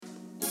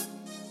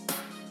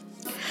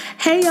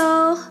Hey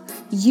y'all,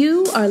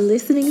 you are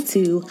listening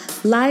to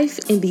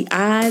Life in the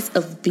Eyes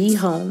of B.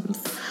 Holmes,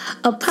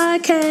 a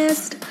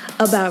podcast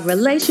about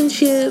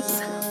relationships,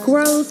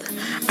 growth,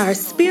 our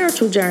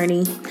spiritual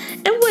journey,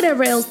 and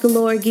whatever else the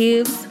Lord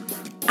gives.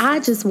 I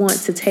just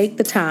want to take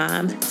the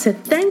time to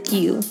thank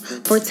you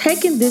for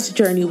taking this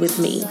journey with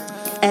me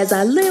as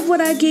I live what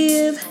I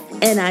give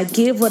and I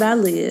give what I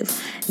live.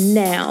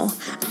 Now,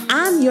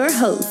 I'm your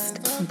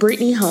host,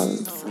 Brittany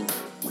Holmes.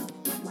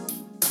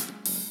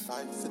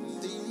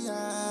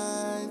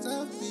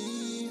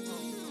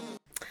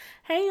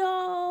 Hey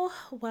y'all,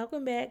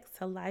 welcome back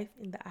to Life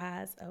in the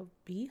Eyes of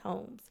B.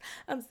 Holmes.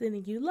 I'm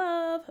sending you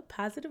love,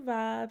 positive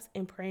vibes,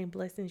 and praying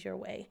blessings your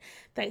way.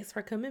 Thanks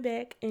for coming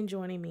back and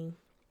joining me.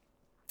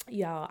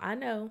 Y'all, I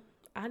know,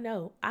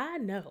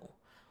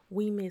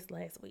 we missed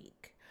last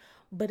week.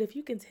 But if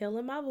you can tell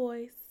in my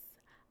voice,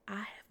 I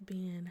have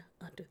been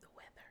under the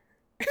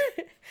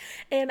weather.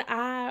 And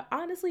I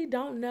honestly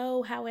don't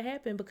know how it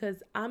happened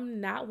because I'm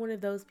not one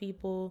of those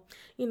people,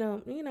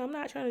 I'm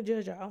not trying to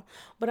judge y'all,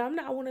 but I'm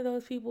not one of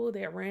those people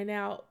that ran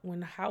out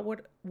when the hot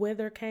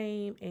weather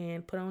came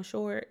and put on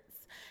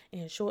shorts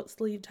and short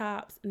sleeve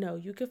tops. No,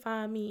 you can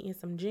find me in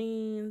some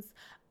jeans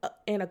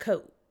and a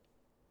coat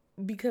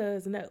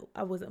because no,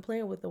 I wasn't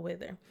playing with the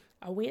weather.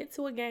 I went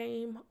to a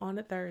game on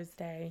a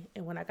Thursday,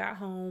 and when I got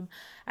home,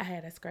 I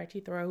had a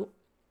scratchy throat.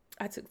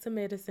 I took some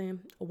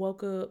medicine,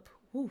 woke up,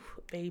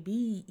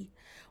 baby.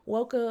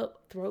 Woke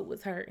up, throat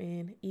was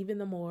hurting even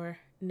the more,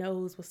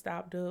 nose was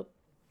stopped up.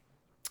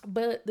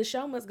 But the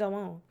show must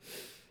go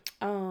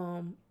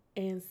on.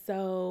 And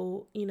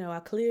so, I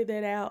cleared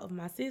that out of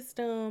my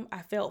system.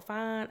 I felt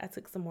fine. I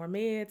took some more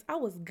meds. I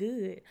was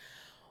good.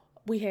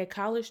 We had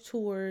college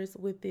tours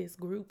with this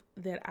group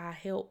that I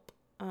help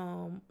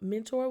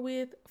mentor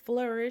with,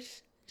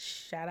 Flourish.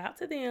 Shout out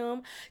to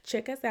them.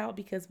 Check us out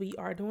because we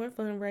are doing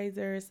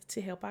fundraisers to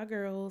help our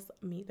girls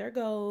meet their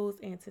goals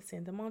and to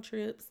send them on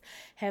trips,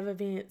 have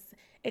events,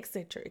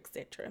 etc.,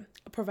 etc.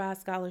 Provide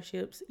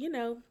scholarships.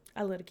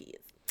 I love the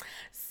kids.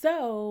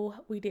 So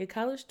we did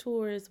college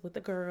tours with the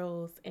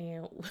girls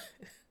and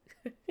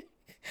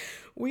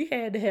we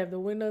had to have the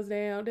windows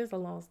down. That's a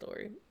long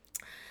story.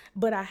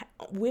 But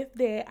with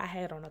that, I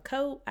had on a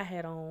coat, I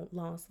had on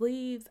long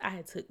sleeves, I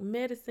had took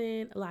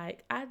medicine.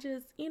 Like I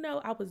just,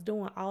 I was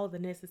doing all the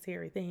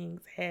necessary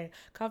things, had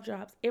cough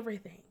drops,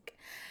 everything.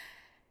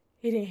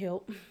 It didn't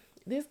help.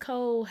 This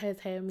cold has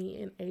had me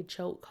in a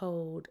choke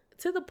hold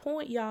to the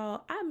point,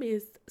 y'all, I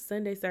missed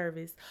Sunday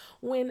service.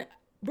 When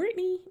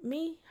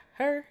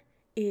her,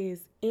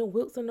 is in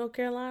Wilson, North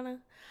Carolina,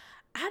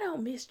 I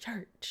don't miss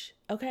church,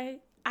 okay?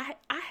 I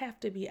have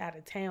to be out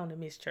of town to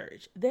miss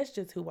church. That's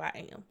just who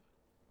I am.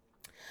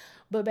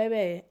 But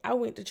baby, I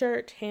went to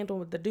church,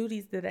 handled the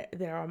duties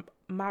that are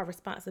my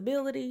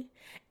responsibility,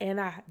 and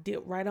I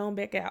dipped right on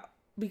back out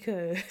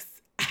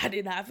because I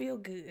did not feel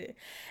good.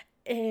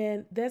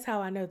 And that's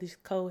how I know this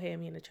cold had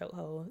me in a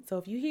chokehold. So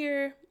if you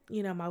hear,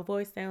 my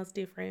voice sounds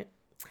different,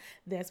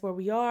 that's where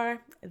we are.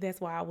 That's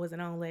why I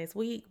wasn't on last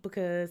week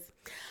because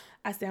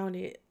I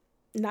sounded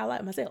not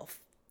like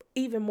myself,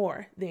 even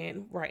more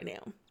than right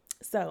now.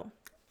 So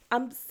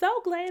I'm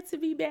so glad to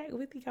be back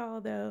with y'all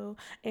though.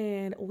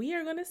 And we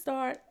are going to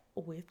start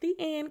with the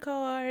end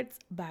cards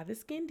by the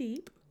Skin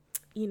Deep.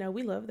 We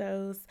love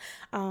those.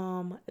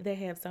 They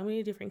have so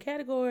many different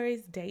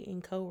categories: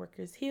 dating,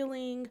 coworkers,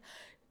 healing.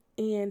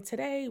 And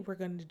today we're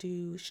going to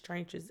do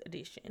Strangers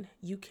Edition.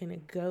 You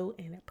can go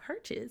and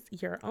purchase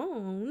your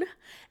own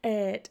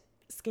at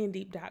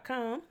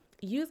skindeep.com.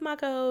 Use my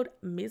code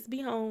Miss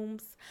B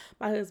Holmes.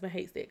 My husband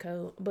hates that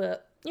code,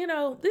 but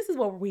this is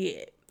where we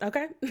at,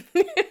 okay?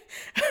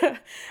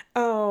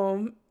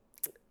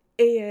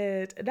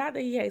 And not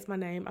that he hates my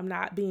name. I'm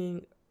not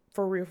being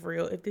for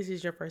real, if this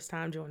is your first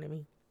time joining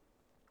me.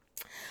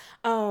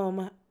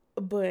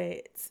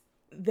 But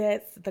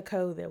that's the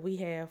code that we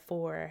have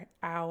for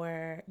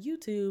our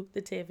YouTube,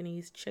 the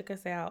Tiffany's. Check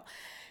us out.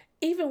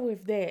 Even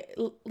with that,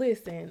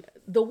 listen,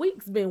 the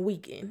week's been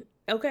weaking,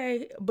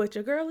 okay? But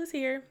your girl is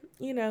here,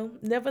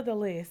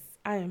 nevertheless,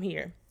 I am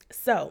here.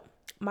 So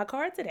my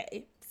card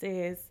today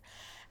says,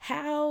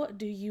 how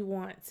do you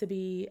want to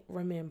be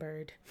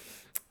remembered?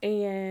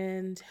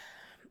 And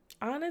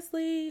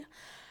honestly,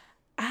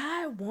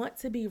 I want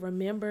to be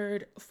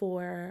remembered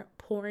for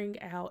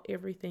pouring out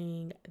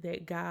everything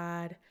that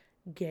God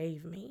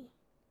gave me.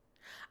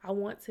 I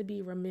want to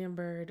be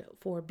remembered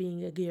for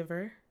being a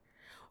giver,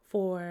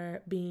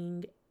 for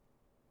being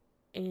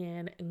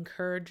an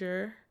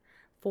encourager,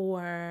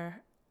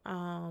 for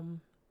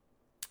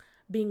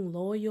being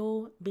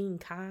loyal, being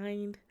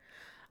kind,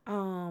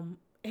 and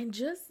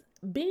just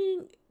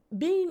being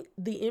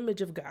the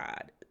image of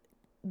God.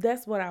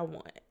 That's what I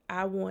want.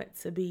 I want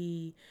to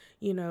be,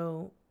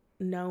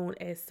 known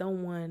as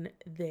someone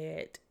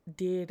that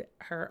did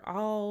her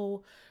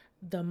all,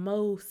 the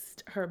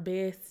most, her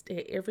best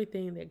at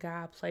everything that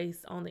God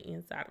placed on the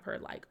inside of her.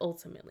 Like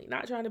ultimately,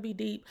 not trying to be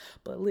deep,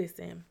 but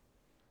listen,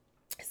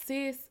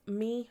 sis,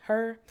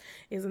 her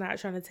is not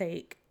trying to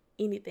take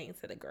anything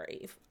to the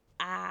grave.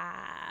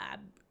 I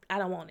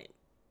don't want it.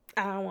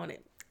 I don't want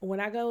it. when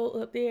I go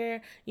up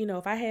there,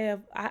 if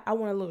I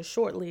want a little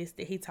short list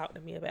that he talked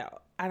to me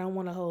about. I don't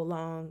want a whole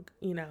long,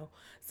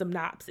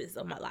 synopsis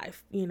of my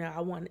life.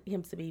 I want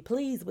him to be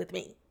pleased with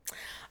me.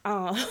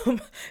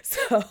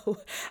 So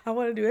I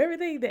want to do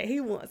everything that he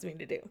wants me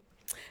to do.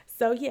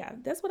 So yeah,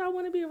 that's what I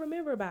want to be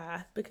remembered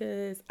by,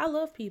 because I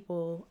love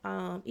people.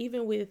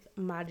 Even with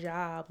my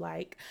job,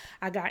 like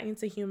I got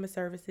into human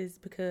services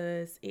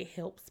because it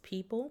helps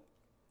people.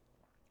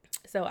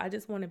 So I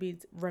just want to be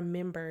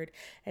remembered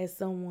as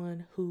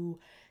someone who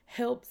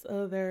helps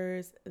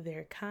others,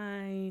 they're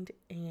kind,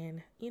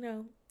 and,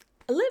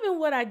 living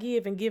what I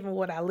give and giving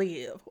what I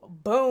live.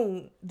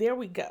 Boom. There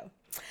we go.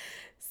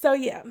 So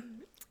yeah.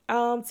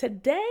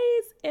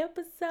 Today's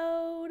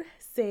episode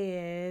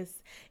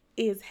says,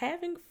 is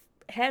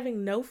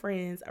having no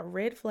friends a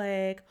red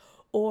flag,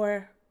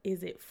 or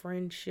is it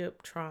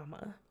friendship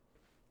trauma?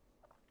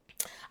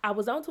 I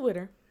was on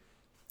Twitter,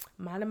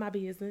 minding my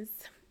business,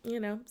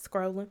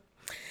 scrolling.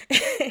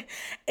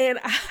 And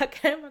I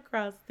came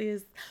across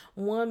this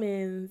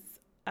woman's,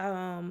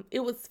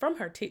 it was from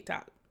her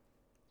TikTok.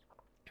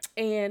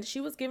 And she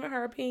was giving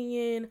her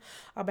opinion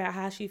about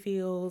how she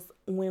feels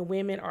when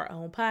women are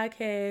on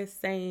podcasts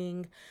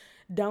saying,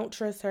 don't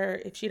trust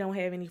her if she don't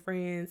have any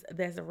friends.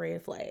 That's a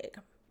red flag.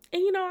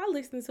 And, I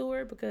listen to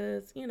her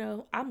because,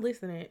 I'm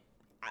listening.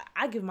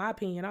 I give my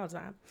opinion all the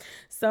time.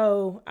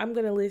 So I'm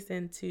going to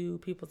listen to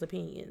people's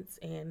opinions,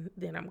 and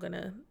then I'm going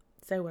to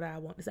say what I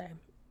want to say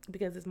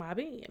because it's my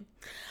opinion.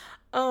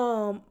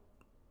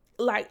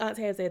 Like Aunt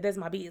Tab said, that's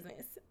my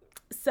business.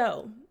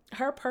 So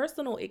her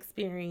personal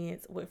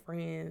experience with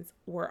friends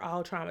were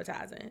all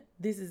traumatizing.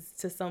 This is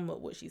to sum up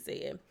what she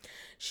said.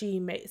 She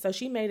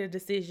made a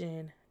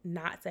decision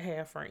not to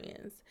have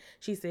friends.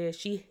 She said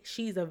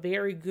she's a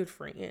very good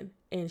friend,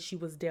 and she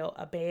was dealt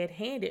a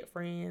bad-handed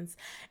friends,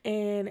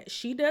 and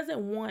she doesn't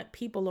want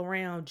people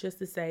around just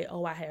to say,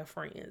 oh, I have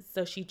friends.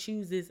 So she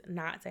chooses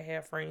not to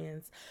have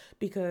friends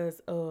because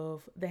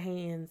of the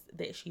hands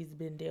that she's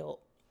been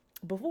dealt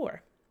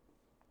before.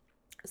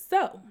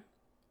 So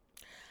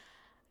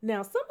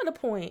now some of the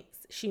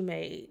points she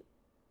made,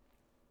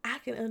 I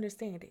can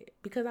understand it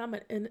because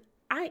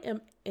I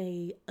am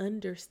a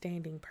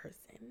understanding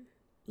person.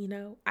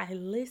 I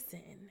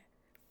listen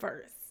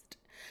first.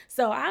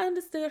 So I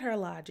understood her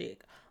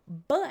logic,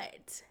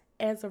 but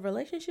as a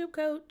relationship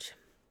coach,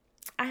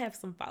 I have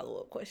some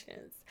follow-up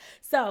questions.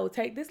 So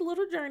take this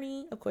little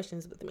journey of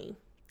questions with me.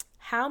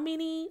 How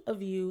many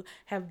of you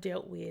have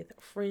dealt with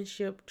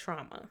friendship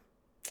trauma?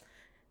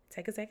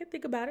 Take a second,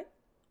 think about it.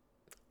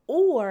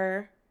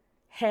 Or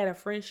had a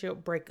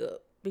friendship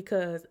breakup,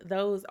 because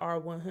those are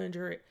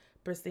 100%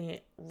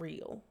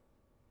 real.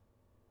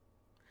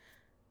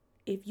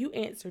 If you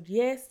answered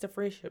yes to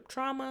friendship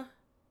trauma,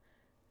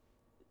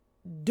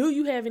 do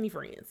you have any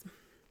friends?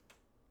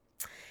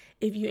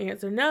 If you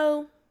answer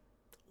no,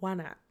 why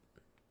not?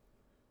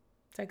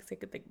 Take a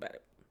second, think about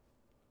it.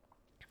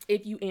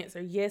 If you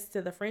answer yes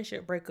to the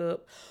friendship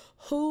breakup,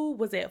 who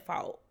was at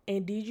fault?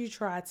 And did you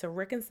try to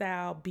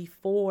reconcile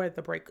before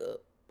the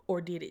breakup? Or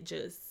did it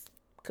just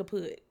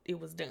kaput? It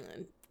was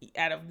done.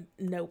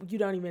 You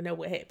don't even know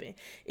what happened.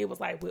 It was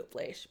like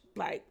whiplash,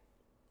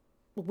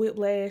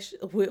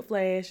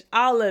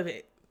 all of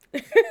it.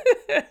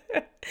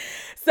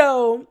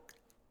 So,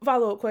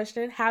 follow-up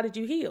question, how did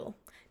you heal?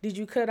 Did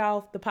you cut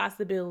off the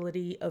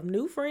possibility of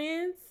new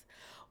friends?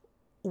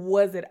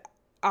 Was it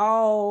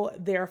all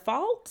their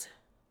fault?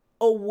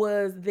 Or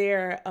was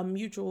there a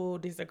mutual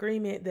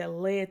disagreement that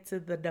led to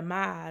the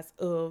demise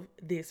of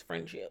this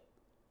friendship?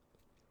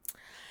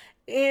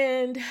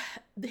 And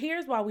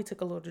here's why we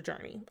took a little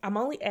journey. I'm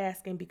only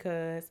asking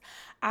because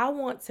I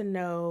want to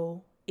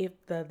know if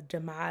the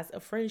demise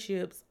of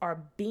friendships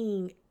are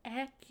being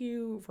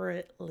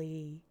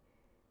accurately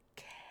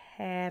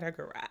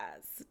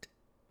categorized.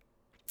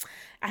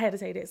 I had to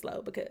say that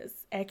slow because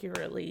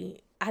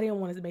accurately, I didn't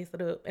want to mess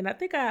it up. And I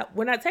think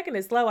when I taking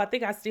it slow, I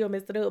think I still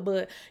messed it up,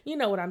 but you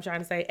know what I'm trying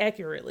to say,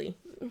 accurately.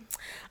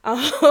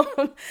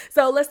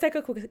 So let's take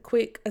a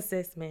quick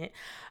assessment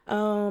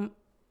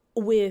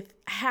with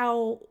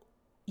how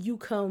you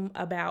come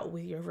about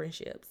with your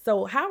friendships.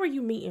 So how are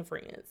you meeting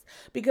friends?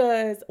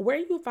 Because where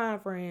you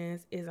find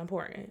friends is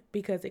important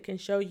because it can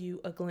show you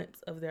a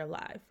glimpse of their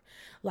life.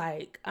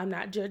 Like, I'm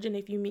not judging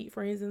if you meet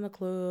friends in the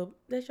club.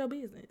 That's your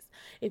business.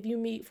 If you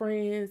meet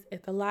friends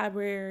at the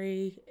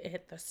library,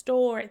 at the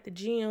store, at the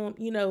gym,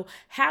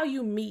 how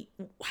you meet,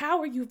 how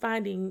are you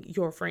finding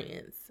your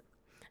friends?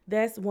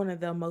 That's one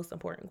of the most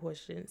important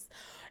questions.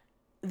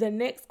 The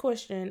next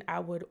question I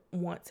would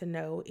want to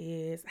know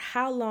is,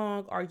 how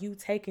long are you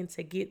taking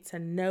to get to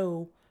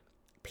know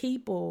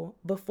people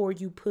before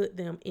you put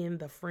them in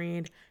the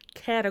friend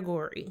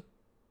category?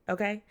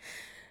 Okay?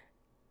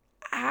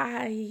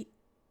 I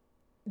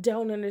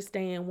don't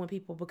understand when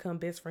people become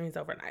best friends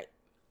overnight.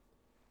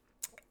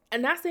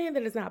 I'm not saying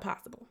that it's not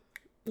possible,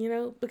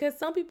 because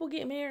some people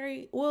get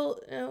married. Well,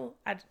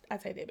 I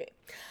take that back.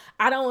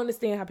 I don't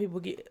understand how people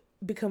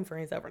become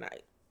friends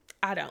overnight.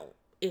 I don't.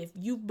 If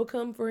you've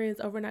become friends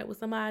overnight with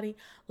somebody,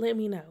 let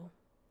me know.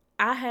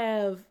 I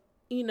have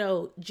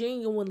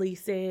genuinely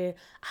said,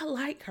 I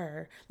like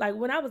her. Like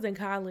when I was in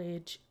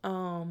college,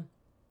 I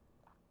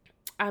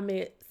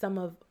met some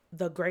of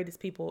the greatest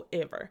people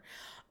ever.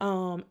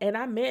 And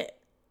I met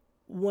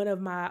one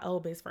of my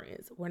old best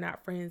friends. We're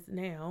not friends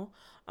now.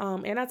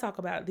 And I talk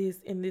about this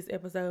in this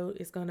episode.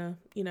 It's gonna,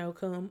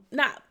 come.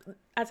 Not,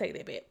 I take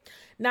that back.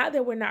 Not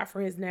that we're not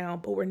friends now,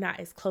 but we're not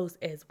as close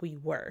as we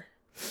were.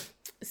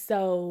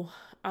 So,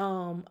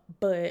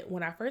 but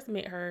when I first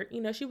met her,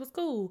 she was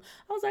cool.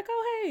 I was like,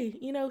 oh, hey,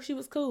 she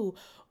was cool.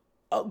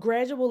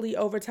 Gradually,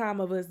 over time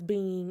of us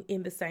being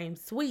in the same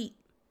suite,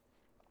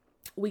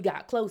 we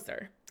got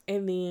closer.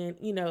 And then,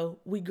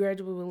 we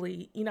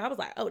gradually, I was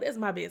like, oh, that's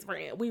my best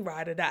friend. We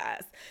ride or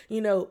dies.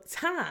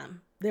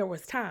 There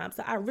was time.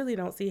 So I really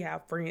don't see how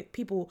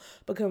people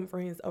become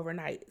friends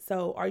overnight.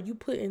 So are you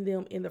putting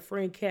them in the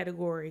friend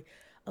category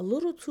a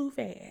little too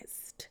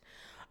fast?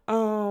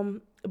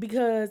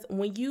 Because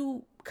when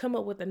you come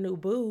up with a new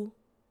boo,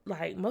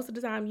 like most of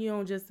the time you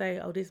don't just say,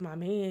 oh, this is my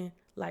man,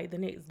 like the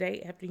next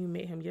day after you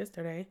met him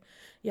yesterday.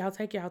 Y'all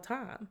take y'all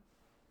time.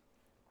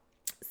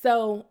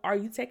 So, are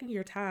you taking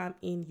your time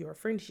in your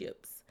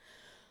friendships?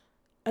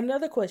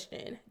 Another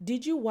question,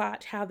 did you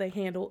watch how they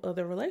handle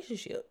other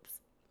relationships?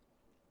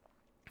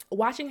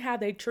 Watching how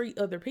they treat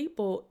other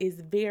people is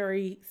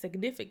very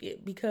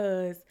significant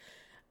because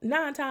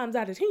 9 times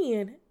out of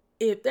 10,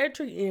 if they're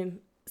treating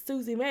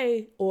Susie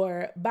May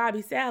or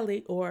Bobby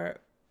Sally or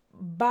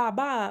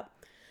Bob,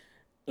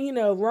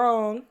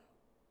 wrong,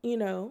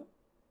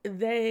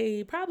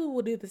 they probably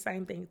will do the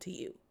same thing to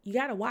you. You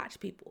got to watch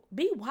people.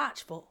 Be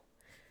watchful.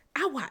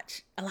 I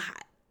watch a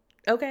lot,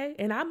 okay?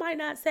 And I might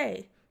not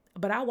say,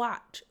 but I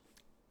watch.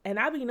 And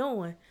I be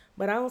knowing,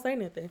 but I don't say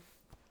nothing.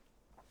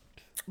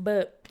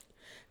 But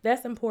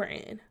that's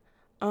important.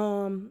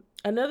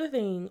 Another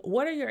thing,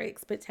 what are your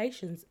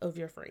expectations of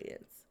your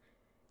friends?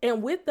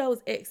 And with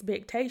those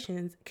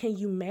expectations, can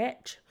you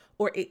match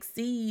or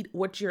exceed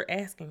what you're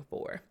asking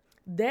for?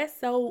 That's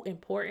so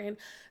important.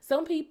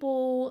 Some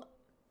people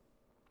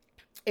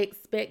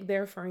expect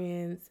their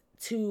friends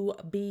to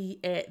be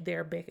at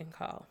their beck and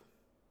call.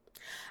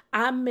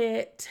 I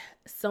met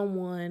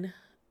someone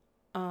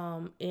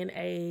in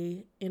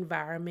a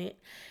environment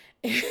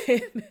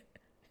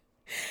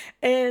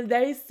and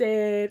they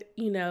said,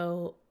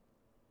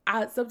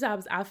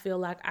 sometimes I feel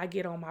like I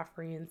get on my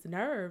friends'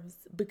 nerves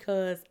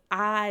because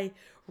I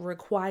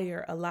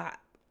require a lot.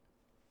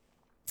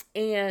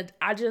 And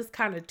I just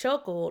kind of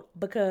chuckled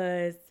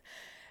because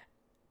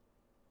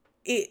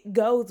it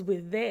goes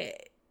with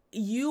that.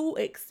 You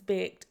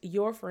expect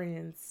your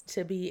friends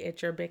to be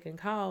at your beck and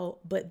call,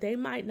 but they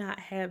might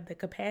not have the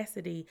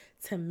capacity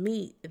to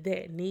meet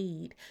that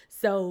need.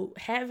 So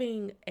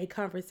having a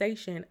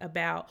conversation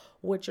about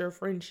what your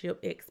friendship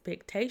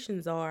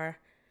expectations are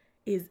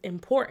is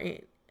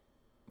important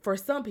for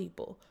some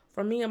people.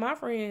 For me and my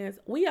friends,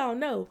 we all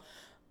know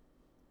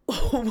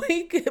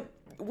we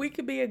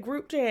could be a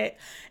group chat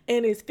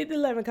and it's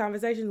 50-11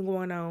 conversations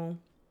going on.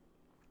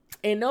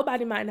 And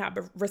nobody might not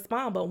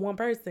respond but one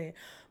person.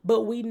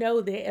 But we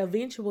know that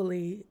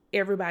eventually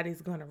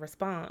everybody's going to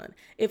respond.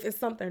 If it's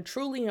something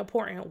truly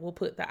important, we'll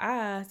put the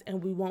eyes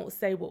and we won't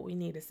say what we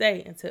need to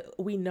say until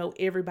we know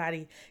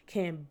everybody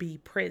can be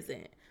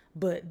present.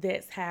 But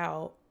that's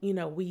how,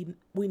 we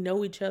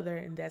know each other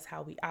and that's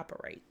how we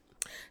operate.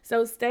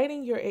 So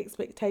stating your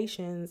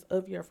expectations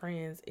of your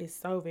friends is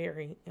so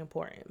very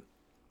important.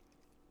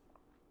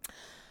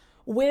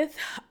 With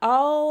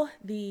all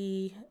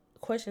the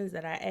questions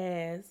that I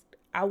asked,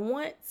 I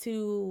want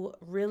to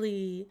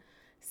really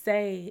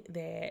say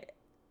that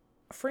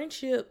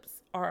friendships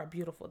are a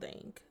beautiful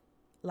thing.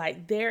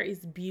 Like there is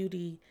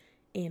beauty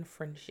in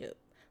friendship.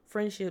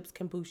 Friendships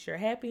can boost your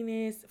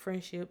happiness.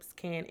 Friendships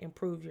can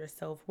improve your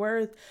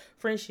self-worth.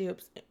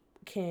 Friendships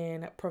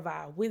can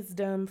provide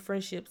wisdom.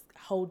 Friendships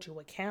hold you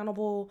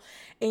accountable.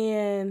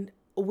 And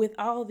with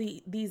all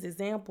these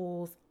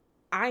examples,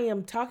 I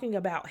am talking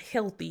about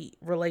healthy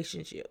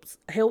relationships,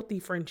 healthy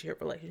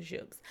friendship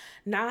relationships,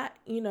 not,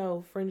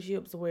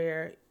 friendships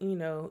where,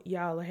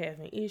 y'all are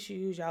having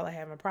issues, y'all are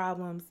having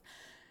problems.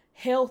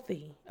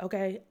 Healthy,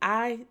 okay?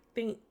 I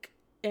think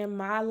in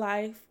my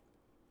life,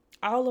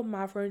 all of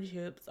my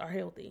friendships are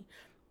healthy.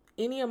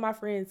 Any of my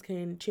friends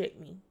can check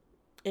me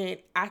and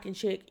I can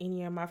check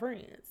any of my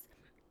friends.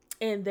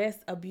 And that's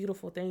a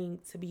beautiful thing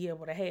to be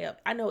able to have.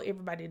 I know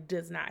everybody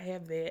does not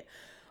have that,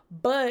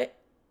 but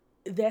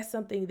that's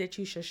something that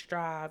you should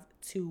strive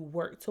to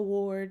work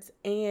towards,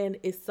 and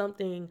it's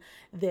something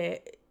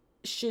that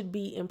should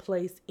be in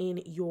place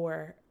in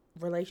your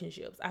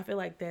relationships. I feel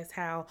like that's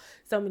how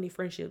so many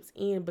friendships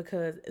end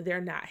because they're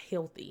not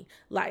healthy.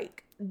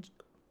 Like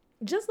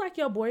just like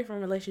your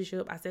boyfriend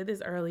relationship, I said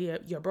this earlier,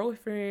 your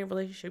boyfriend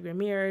relationship, your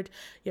marriage,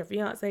 your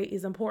fiance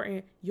is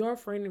important. Your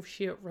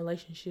friendship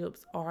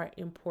relationships are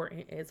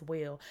important as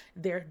well.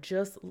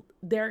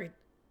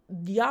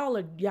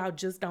 Y'all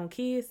just don't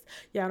kiss,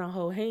 y'all don't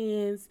hold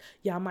hands,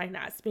 y'all might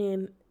not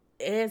spend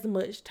as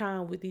much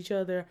time with each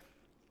other,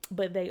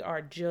 but they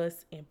are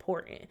just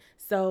important.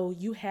 So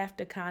you have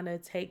to kind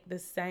of take the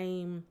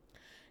same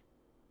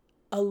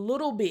a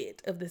little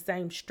bit of the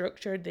same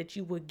structure that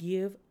you would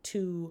give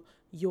to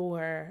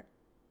your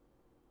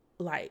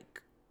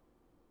like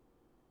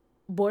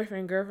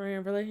boyfriend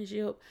girlfriend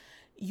relationship,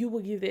 you will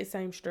give that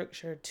same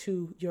structure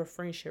to your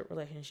friendship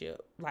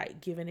relationship,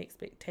 like giving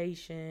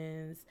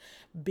expectations,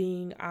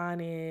 being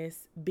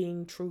honest,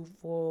 being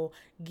truthful,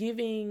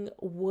 giving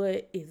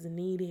what is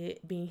needed,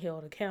 being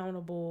held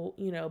accountable,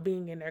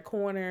 being in their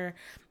corner.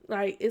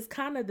 Like, it's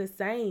kind of the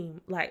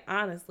same, like,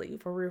 honestly,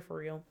 for real, for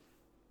real.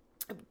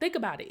 Think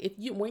about it.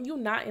 When you're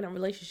not in a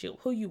relationship,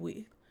 who you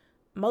with?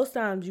 Most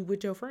times you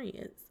with your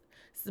friends.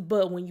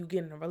 But when you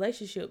get in a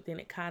relationship, then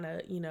it kind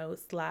of,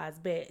 slides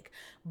back.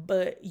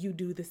 But you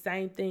do the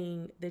same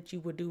thing that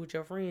you would do with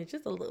your friends,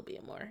 just a little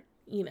bit more,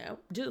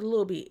 just a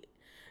little bit.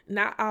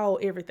 Not all,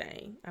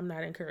 everything. I'm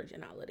not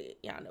encouraging all of it.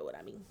 Y'all know what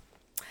I mean.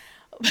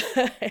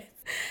 But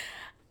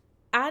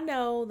I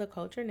know the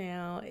culture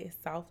now is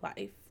soft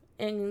life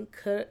and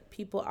cut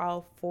people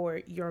off for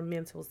your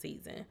mental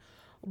season.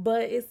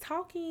 But is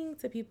talking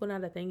to people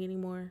not a thing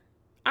anymore?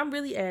 I'm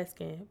really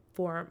asking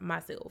for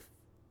myself.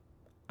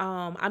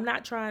 I'm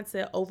not trying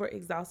to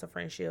overexhaust a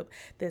friendship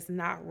that's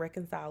not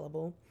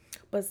reconcilable,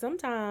 but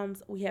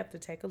sometimes we have to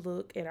take a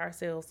look at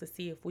ourselves to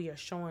see if we are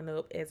showing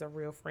up as a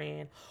real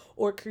friend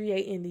or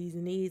creating these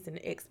needs and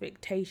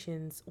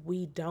expectations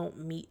we don't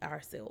meet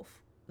ourselves.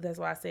 That's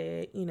why I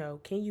said,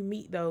 can you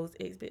meet those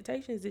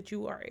expectations that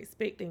you are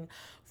expecting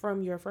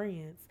from your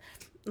friends?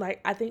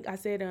 Like, I think I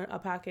said in a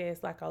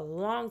podcast like a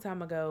long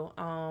time ago,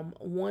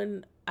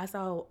 one I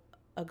saw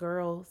a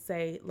girl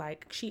say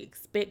like she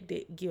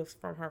expected gifts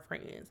from her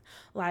friends.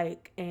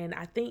 Like, and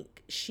I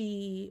think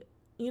she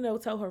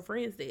told her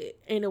friends that.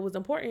 And it was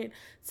important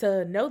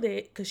to know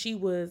that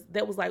because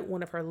that was like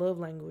one of her love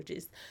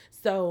languages.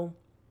 So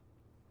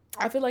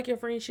I feel like your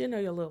friends should know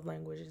your love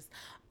languages.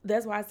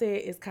 That's why I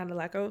said it's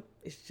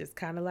just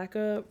kind of like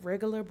a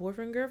regular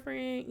boyfriend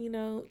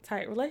girlfriend,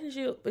 type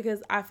relationship,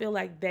 because I feel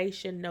like they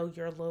should know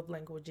your love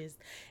languages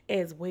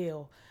as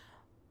well.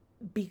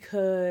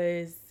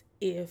 Because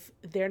if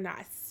they're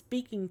not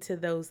speaking to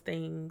those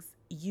things,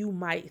 you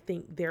might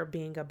think they're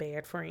being a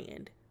bad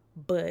friend,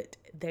 but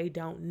they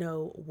don't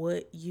know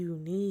what you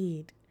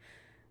need.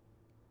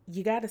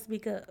 You got to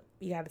speak up.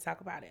 You got to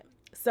talk about it.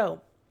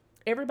 So,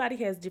 everybody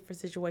has different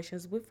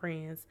situations with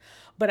friends,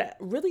 but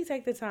really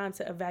take the time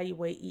to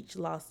evaluate each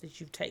loss that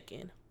you've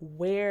taken.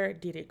 Where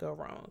did it go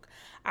wrong?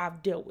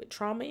 I've dealt with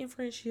trauma in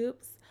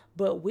friendships,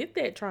 but with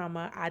that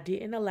trauma, I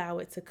didn't allow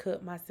it to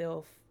cut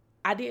myself.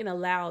 I didn't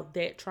allow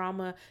that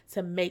trauma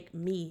to make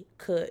me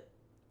cut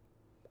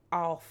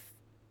off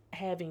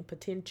having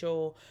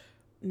potential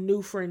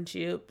new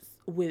friendships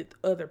with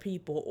other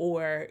people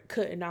or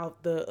cutting off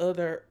the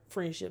other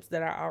friendships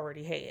that I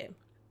already had.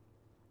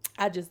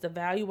 I just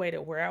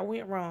evaluated where I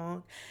went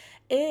wrong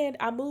and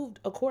I moved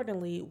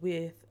accordingly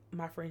with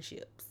my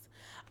friendships.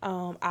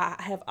 I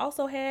have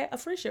also had a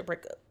friendship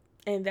breakup.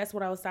 And that's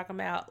what I was talking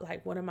about.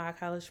 Like, one of my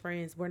college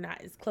friends, we're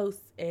not as close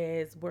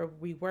as where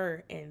we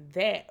were. And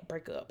that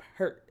breakup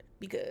hurt.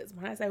 Because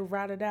when I say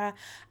ride or die,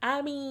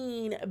 I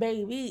mean,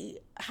 baby,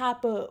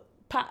 hop up,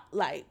 pop,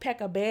 like pack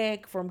a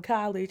bag from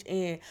college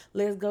and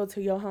let's go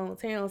to your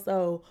hometown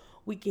so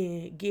we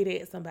can get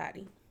at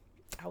somebody.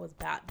 I was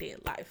about dead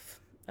life.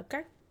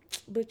 Okay?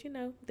 But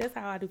that's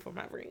how I do for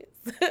my friends.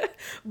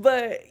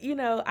 But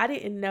I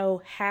didn't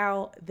know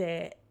how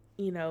that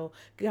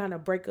kind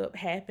of breakup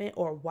happened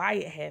or why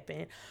it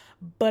happened.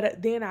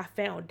 But then I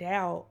found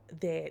out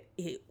that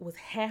it was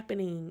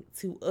happening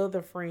to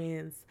other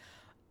friends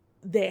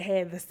that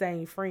had the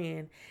same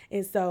friend.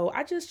 And so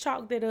I just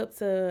chalked it up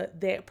to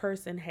that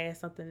person had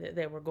something that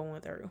they were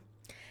going through.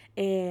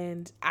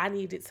 And I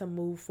needed to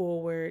move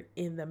forward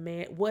in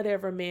the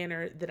whatever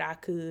manner that I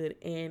could.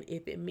 And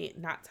if it meant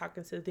not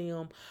talking to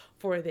them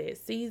for that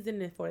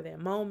season and for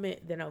that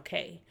moment, then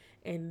okay.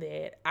 And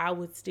that I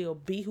would still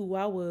be who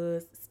I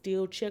was,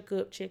 still check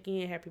up, check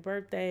in, happy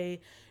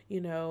birthday,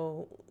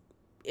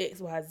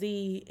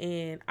 XYZ,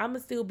 and I'm gonna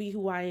still be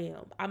who I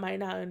am. I might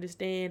not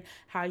understand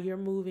how you're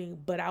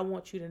moving, but I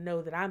want you to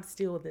know that I'm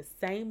still the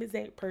same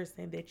exact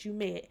person that you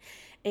met.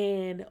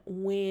 And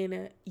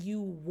when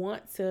you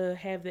want to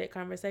have that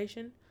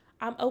conversation,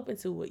 I'm open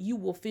to it. You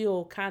will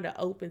feel kind of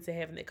open to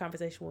having that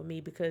conversation with me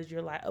because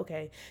you're like,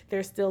 okay,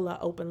 there's still an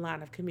open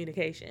line of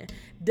communication.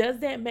 Does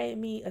that make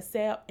me a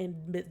sap,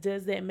 and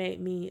does that make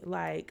me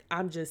like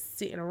I'm just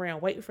sitting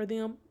around waiting for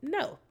them?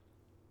 No.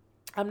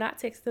 I'm not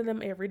texting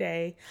them every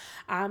day.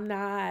 I'm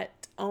not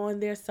on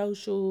their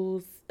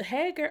socials.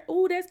 Hey, girl.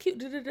 Ooh, that's cute.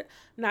 Da-da-da.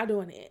 Not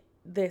doing it.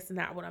 That's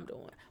not what I'm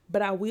doing.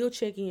 But I will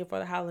check in for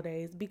the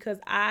holidays because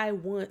I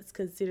once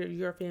considered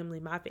your family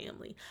my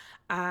family.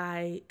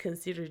 I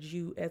considered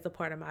you as a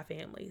part of my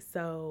family.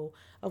 So,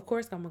 of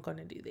course, I'm going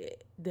to do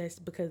that. That's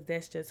because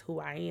that's just who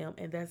I am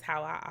and that's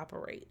how I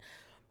operate.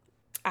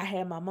 I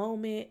had my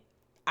moment.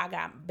 I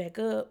got back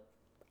up.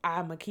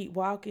 I'm going to keep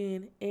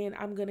walking and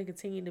I'm going to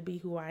continue to be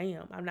who I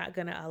am. I'm not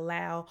going to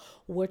allow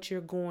what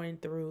you're going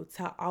through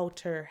to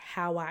alter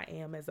how I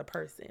am as a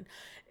person.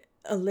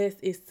 unless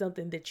it's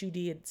something that you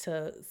did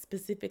to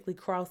specifically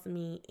cross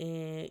me,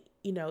 and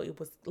it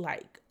was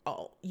like,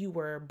 oh, you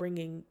were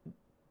bringing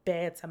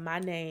bad to my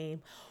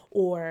name,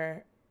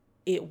 or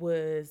it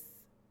was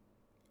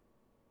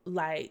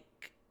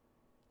like,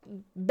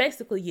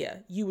 basically, yeah,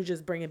 you were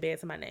just bringing bad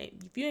to my name.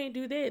 If you ain't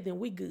do that, then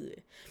we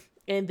good.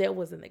 And that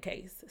wasn't the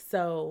case.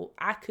 So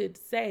I could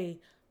say,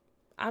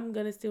 I'm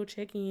going to still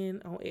check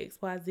in on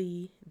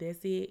XYZ.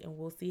 That's it. And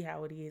we'll see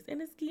how it is.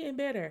 And it's getting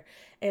better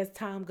as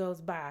time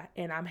goes by.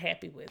 And I'm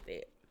happy with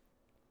it.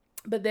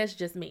 But that's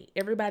just me.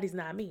 Everybody's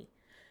not me.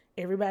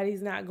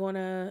 Everybody's not going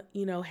to,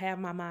 have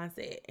my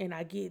mindset. And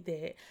I get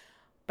that.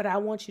 But I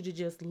want you to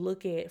just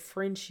look at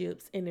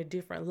friendships in a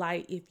different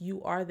light. If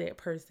you are that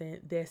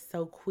person that's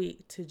so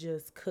quick to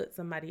just cut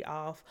somebody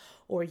off,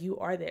 or you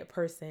are that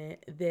person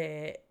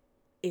that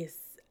is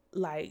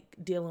like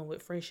dealing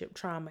with friendship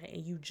trauma,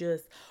 and you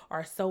just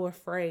are so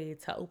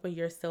afraid to open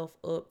yourself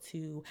up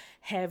to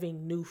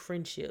having new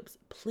friendships,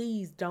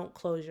 please don't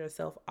close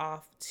yourself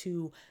off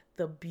to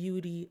the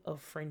beauty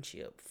of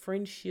friendship.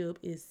 Friendship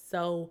is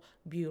so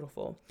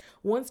beautiful.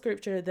 One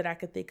scripture that I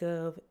could think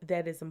of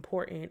that is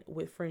important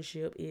with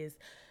friendship is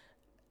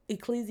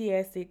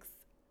Ecclesiastes.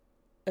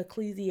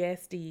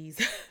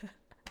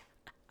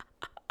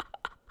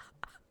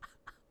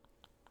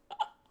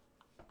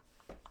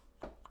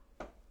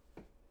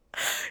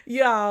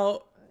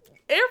 Y'all,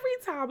 every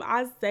time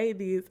I say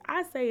this,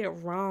 I say it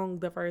wrong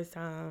the first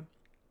time.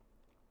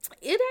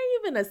 It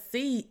ain't even a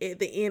C at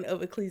the end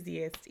of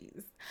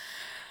Ecclesiastes.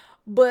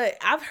 But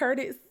I've heard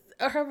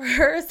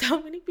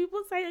so many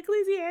people say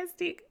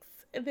Ecclesiastes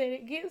that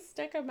it gets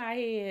stuck in my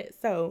head.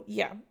 So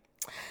yeah.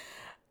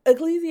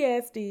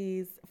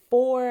 Ecclesiastes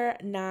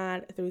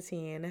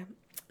 4:9-10,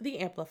 the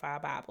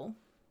Amplified Bible.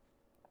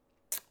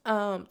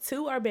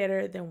 Two are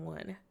better than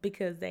one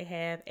because they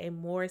have a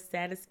more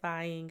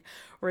satisfying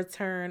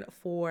return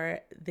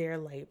for their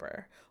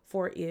labor.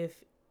 For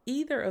if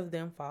either of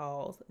them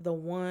falls, the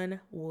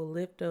one will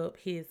lift up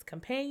his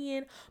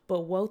companion,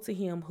 but woe to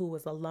him who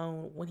is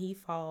alone when he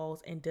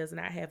falls and does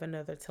not have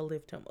another to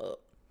lift him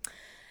up.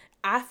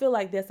 I feel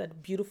like that's a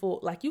beautiful,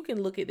 like, you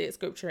can look at that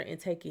scripture and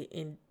take it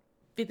in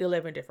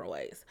 11 different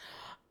ways.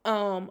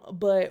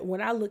 But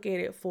when I look at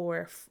it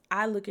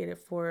I look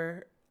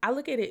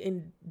at it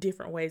in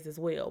different ways as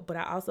well, but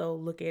I also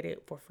look at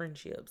it for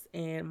friendships.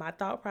 And my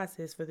thought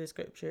process for this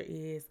scripture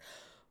is,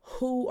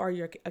 who are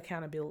your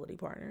accountability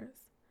partners?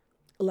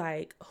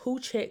 Like, who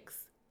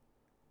checks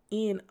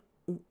you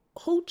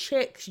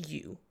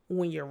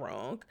when you're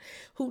wrong?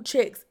 Who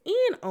checks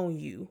in on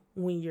you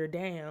when you're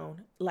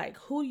down? Like,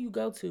 who do you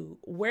go to?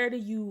 Where do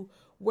you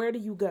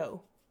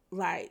go?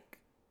 Like,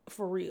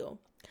 for real.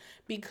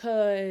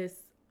 Because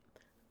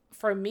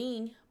for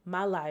me,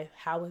 my life,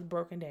 how it's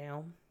broken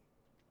down,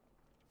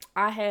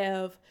 I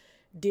have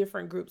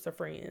different groups of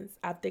friends.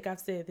 I think I've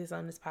said this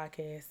on this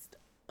podcast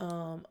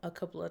a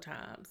couple of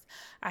times.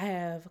 I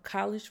have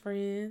college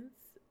friends,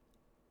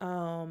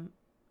 and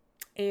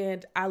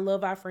I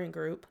love our friend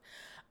group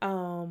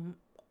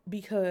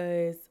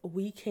because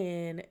we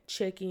can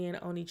check in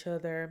on each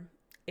other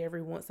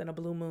every once in a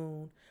blue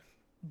moon.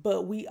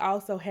 But we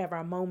also have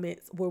our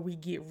moments where we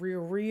get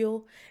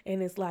real,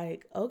 and it's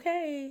like,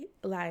 okay,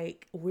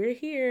 like, we're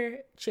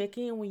here, check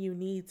in when you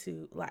need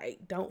to. Like,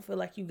 don't feel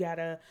like you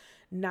gotta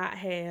not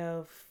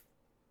have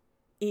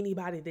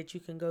anybody that you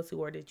can go to,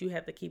 or that you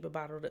have to keep it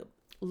bottled up.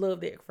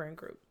 Love that friend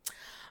group.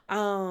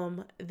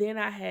 Then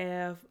I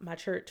have my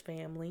church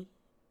family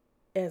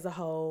as a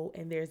whole,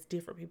 and there's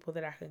different people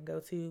that I can go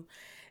to.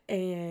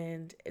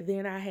 And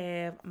then I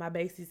have my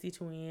Bay CC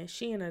twin.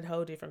 She in a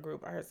whole different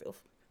group by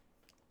herself.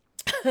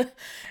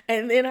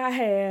 And then I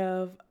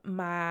have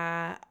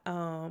my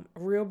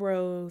Real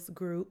Bros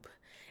group,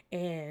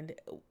 and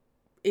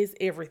it's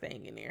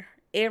everything in there.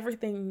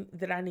 Everything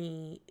that I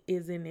need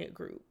is in that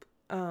group.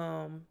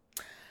 And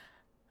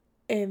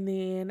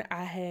then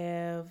I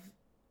have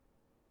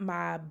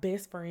my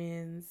best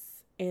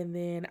friends, and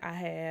then I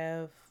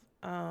have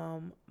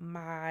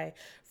my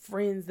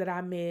friends that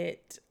I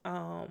met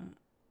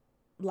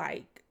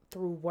like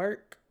through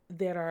work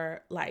that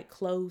are like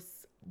close.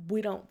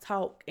 We don't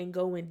talk and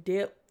go in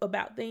depth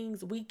about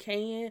things. We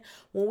can.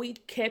 When we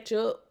catch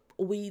up,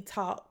 we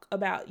talk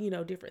about,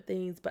 different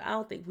things, but I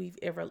don't think we've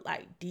ever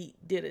like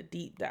did a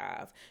deep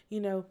dive,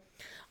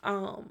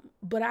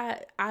 But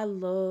I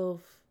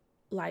love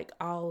like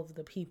all of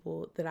the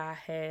people that I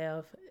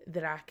have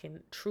that I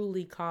can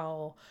truly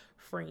call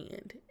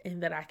friend,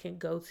 and that I can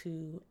go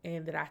to,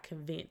 and that I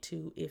can vent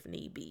to if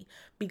need be.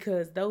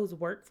 Because those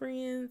work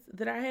friends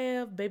that I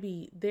have,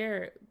 baby,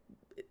 they're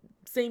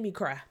see me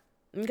cry.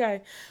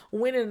 Okay,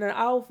 went in the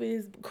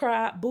office,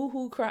 cry,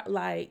 boohoo, cry,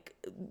 like,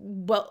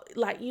 but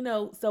like,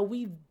 so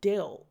we've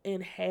dealt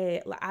and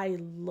had, like, I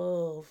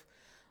love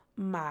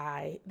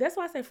that's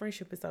why I say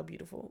friendship is so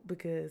beautiful,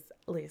 because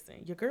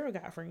listen, your girl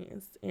got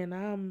friends, and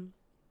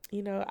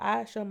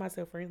I show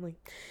myself friendly,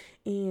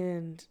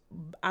 and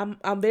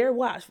I'm very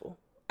watchful.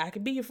 I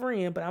could be your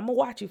friend, but I'm gonna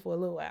watch you for a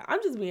little while.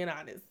 I'm just being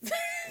honest.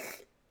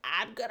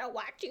 I'm gonna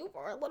watch you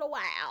for a little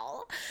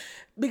while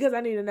because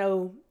I need to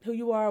know who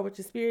you are, what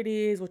your spirit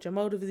is, what your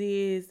motives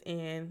is,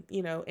 and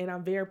and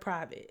I'm very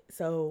private,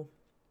 so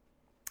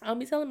I'll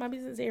be telling my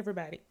business to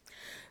everybody.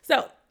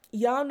 So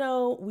y'all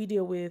know we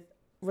deal with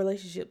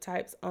relationship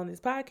types on this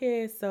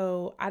podcast,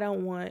 so I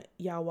don't want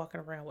y'all walking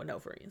around with no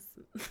friends.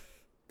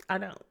 I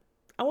don't.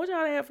 I want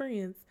y'all to have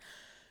friends.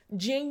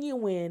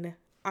 Genuine,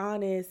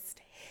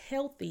 honest,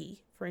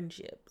 healthy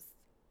friendships.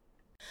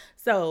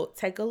 So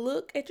take a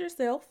look at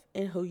yourself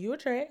and who you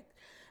attract.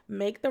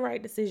 Make the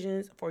right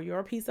decisions for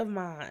your peace of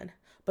mind,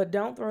 but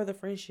don't throw the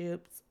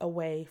friendships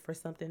away for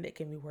something that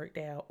can be worked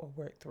out or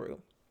worked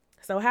through.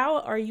 So, how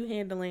are you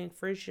handling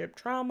friendship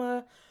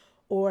trauma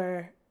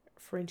or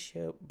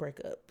friendship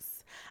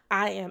breakups?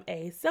 I am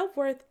a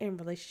self-worth and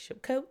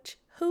relationship coach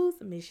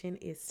whose mission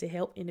is to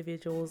help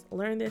individuals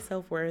learn their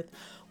self-worth,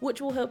 which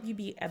will help you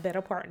be a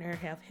better partner,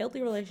 have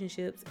healthy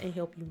relationships, and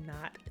help you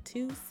not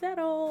to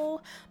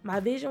settle. My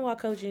vision while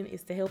coaching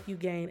is to help you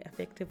gain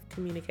effective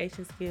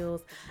communication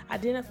skills,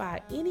 identify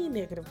any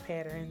negative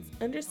patterns,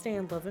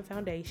 understand love and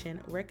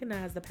foundation,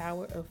 recognize the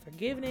power of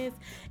forgiveness,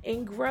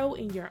 and grow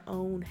in your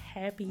own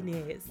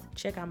happiness.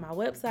 Check out my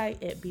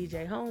website at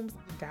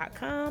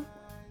bjholmes.com.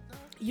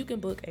 You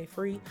can book a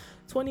free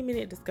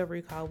 20-minute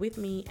discovery call with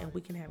me and we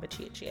can have a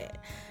chit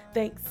chat.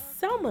 Thanks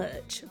so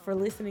much for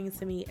listening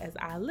to me as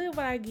I live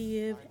what I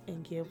give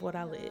and give what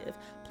I live.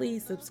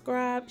 Please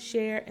subscribe,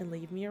 share, and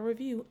leave me a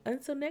review.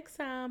 Until next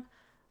time,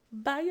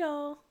 bye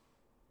y'all.